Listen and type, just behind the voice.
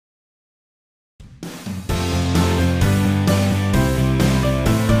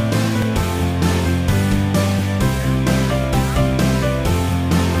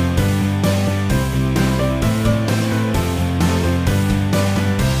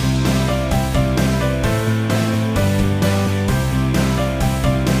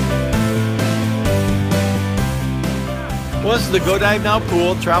Well, this is the Go Dive Now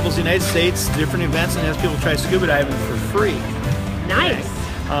pool. Travels the United States, different events, and has people try scuba diving for free. Nice.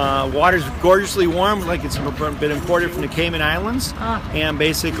 Water's gorgeously warm, like it's been imported from the Cayman Islands. And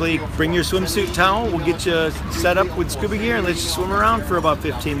basically, bring your swimsuit towel. We'll get you set up with scuba gear and let you swim around for about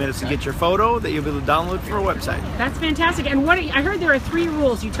 15 minutes to get your photo that you'll be able to download for our website. That's fantastic. And I heard there are 3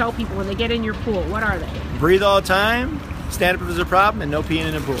 rules you tell people when they get in your pool. What are they? Breathe all the time, stand up if there's a problem, and no peeing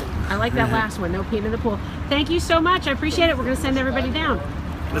in the pool. I like that last one, no peeing in the pool. Thank you so much. I appreciate it. We're going to send everybody down.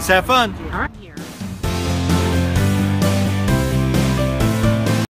 Let's have fun. All right. Here.